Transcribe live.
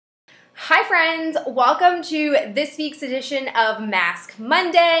Hi friends, welcome to this week's edition of Mask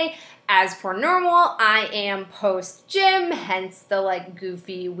Monday. As per normal, I am post-gym, hence the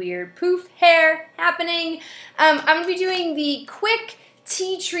goofy, weird poof hair happening. I'm going to be doing the quick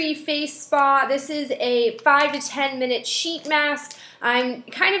tea tree face spa. This is a 5 to 10 minute sheet mask. I'm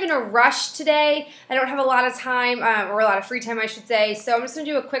kind of in a rush today. I don't have a lot of time, or a lot of free time I should say, so I'm just going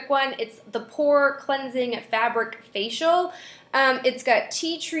to do a quick one. It's the Pore Cleansing Fabric Facial. It's got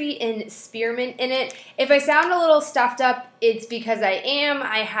tea tree and spearmint in it. If I sound a little stuffed up, it's because I am.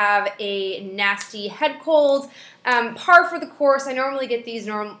 I have a nasty head cold. Par for the course. I normally get these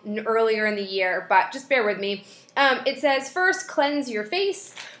earlier in the year, but just bear with me. It says first cleanse your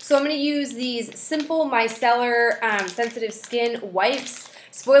face. So I'm going to use these simple micellar sensitive skin wipes.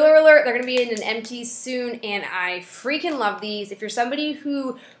 Spoiler alert, they're going to be in an empty soon, and I freaking love these. If you're somebody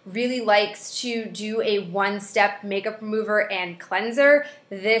who really likes to do a one-step makeup remover and cleanser,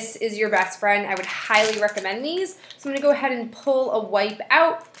 this is your best friend. I would highly recommend these. So I'm going to go ahead and pull a wipe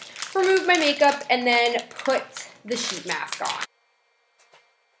out, remove my makeup, and then put the sheet mask on.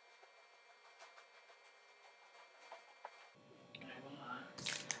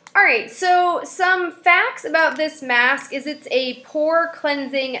 Alright, so some facts about this mask is it's a pore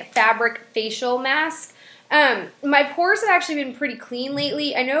cleansing fabric facial mask. My pores have actually been pretty clean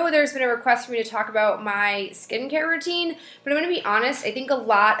lately. I know there's been a request for me to talk about my skincare routine, but I'm going to be honest, I think a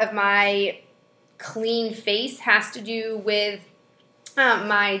lot of my clean face has to do with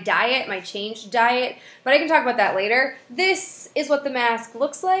my diet, my changed diet, but I can talk about that later. This is what the mask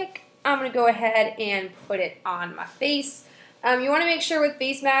looks like. I'm going to go ahead and put it on my face. You want to make sure with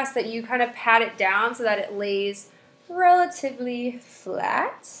face masks that you kind of pat it down so that it lays relatively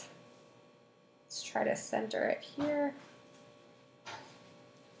flat. Let's try to center it here.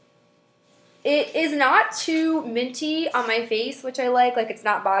 It is not too minty on my face, which I like it's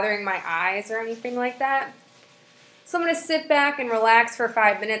not bothering my eyes or anything like that. So I'm going to sit back and relax for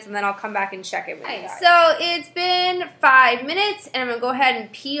 5 minutes, and then I'll come back and check it with you guys. So it's been 5 minutes, and I'm going to go ahead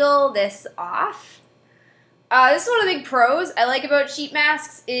and peel this off. This is one of the big pros I like about sheet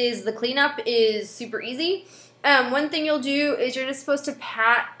masks is the cleanup is super easy. One thing you'll do is you're just supposed to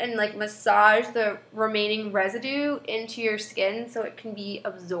pat and massage the remaining residue into your skin so it can be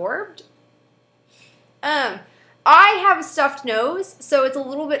absorbed. I have a stuffed nose, so it's a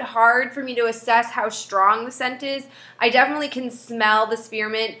little bit hard for me to assess how strong the scent is. I definitely can smell the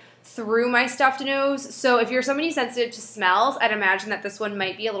spearmint through my stuffed nose, so if you're somebody sensitive to smells, I'd imagine that this one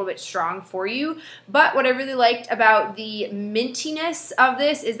might be a little bit strong for you. But what I really liked about the mintiness of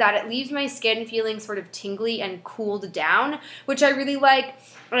this is that it leaves my skin feeling sort of tingly and cooled down, which I really like.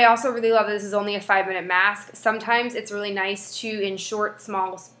 And I also really love that this is only a 5-minute mask. Sometimes it's really nice to, in short,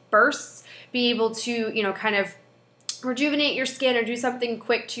 small bursts, be able to, kind of rejuvenate your skin or do something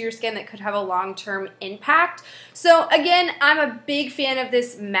quick to your skin that could have a long-term impact. So again, I'm a big fan of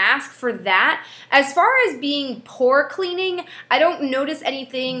this mask for that. As far as being pore cleaning, I don't notice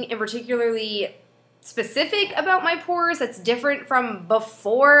anything in particularly specific about my pores that's different from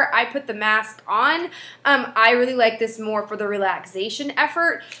before I put the mask on. I really like this more for the relaxation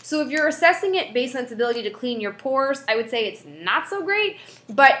effort. So if you're assessing it based on its ability to clean your pores, I would say it's not so great.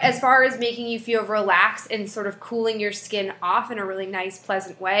 But as far as making you feel relaxed and sort of cooling your skin off in a really nice,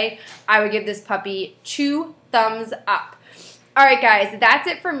 pleasant way, I would give this puppy 2 thumbs up. Alright guys, that's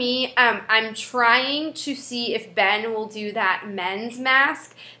it for me. I'm trying to see if Ben will do that men's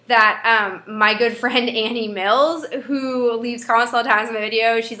mask that my good friend Annie Mills, who leaves comments all the time on my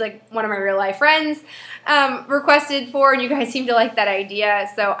videos, she's like one of my real life friends, requested for, and you guys seem to like that idea,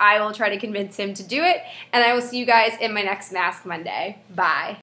 so I will try to convince him to do it, and I will see you guys in my next Mask Monday. Bye.